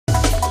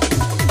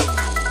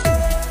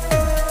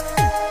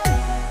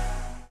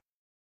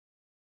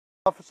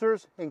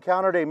Officers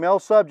encountered a male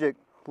subject,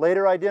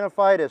 later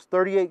identified as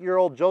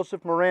 38-year-old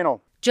Joseph Moreno.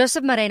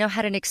 Joseph Moreno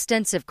had an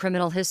extensive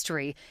criminal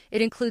history.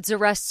 It includes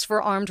arrests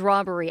for armed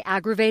robbery,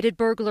 aggravated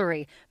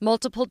burglary,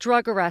 multiple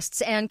drug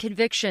arrests and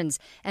convictions,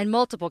 and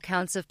multiple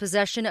counts of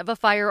possession of a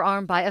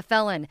firearm by a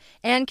felon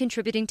and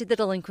contributing to the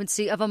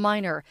delinquency of a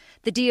minor.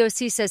 The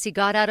DOC says he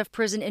got out of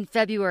prison in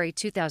February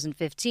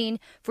 2015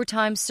 for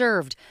time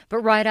served, but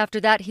right after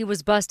that he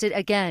was busted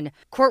again.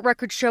 Court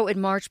records show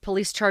in March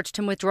police charged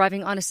him with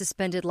driving on a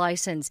suspended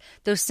license.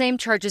 Those same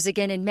charges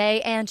again in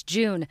May and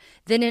June.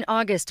 Then in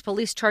August,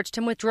 police charged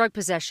him with drug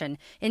possession.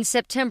 In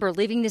September,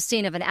 leaving the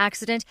scene of an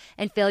accident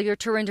and failure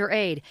to render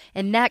aid.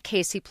 In that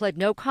case, he pled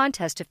no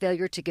contest to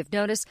failure to give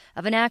notice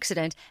of an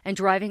accident and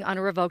driving on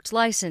a revoked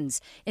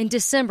license. In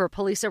December,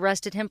 police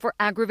arrested him for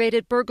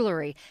aggravated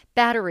burglary,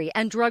 battery,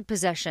 and drug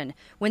possession.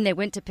 When they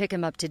went to pick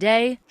him up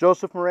today,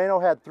 Joseph Moreno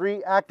had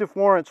 3 active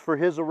warrants for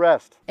his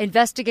arrest.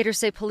 Investigators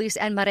say police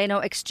and Moreno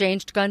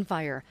exchanged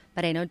gunfire.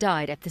 Moreno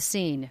died at the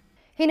scene.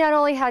 He not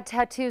only had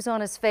tattoos on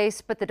his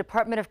face, but the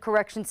Department of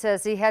Correction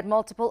says he had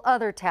multiple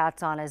other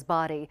tats on his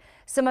body.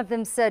 Some of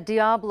them said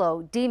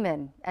Diablo,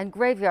 Demon, and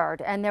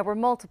Graveyard, and there were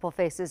multiple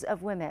faces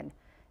of women.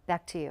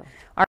 Back to you.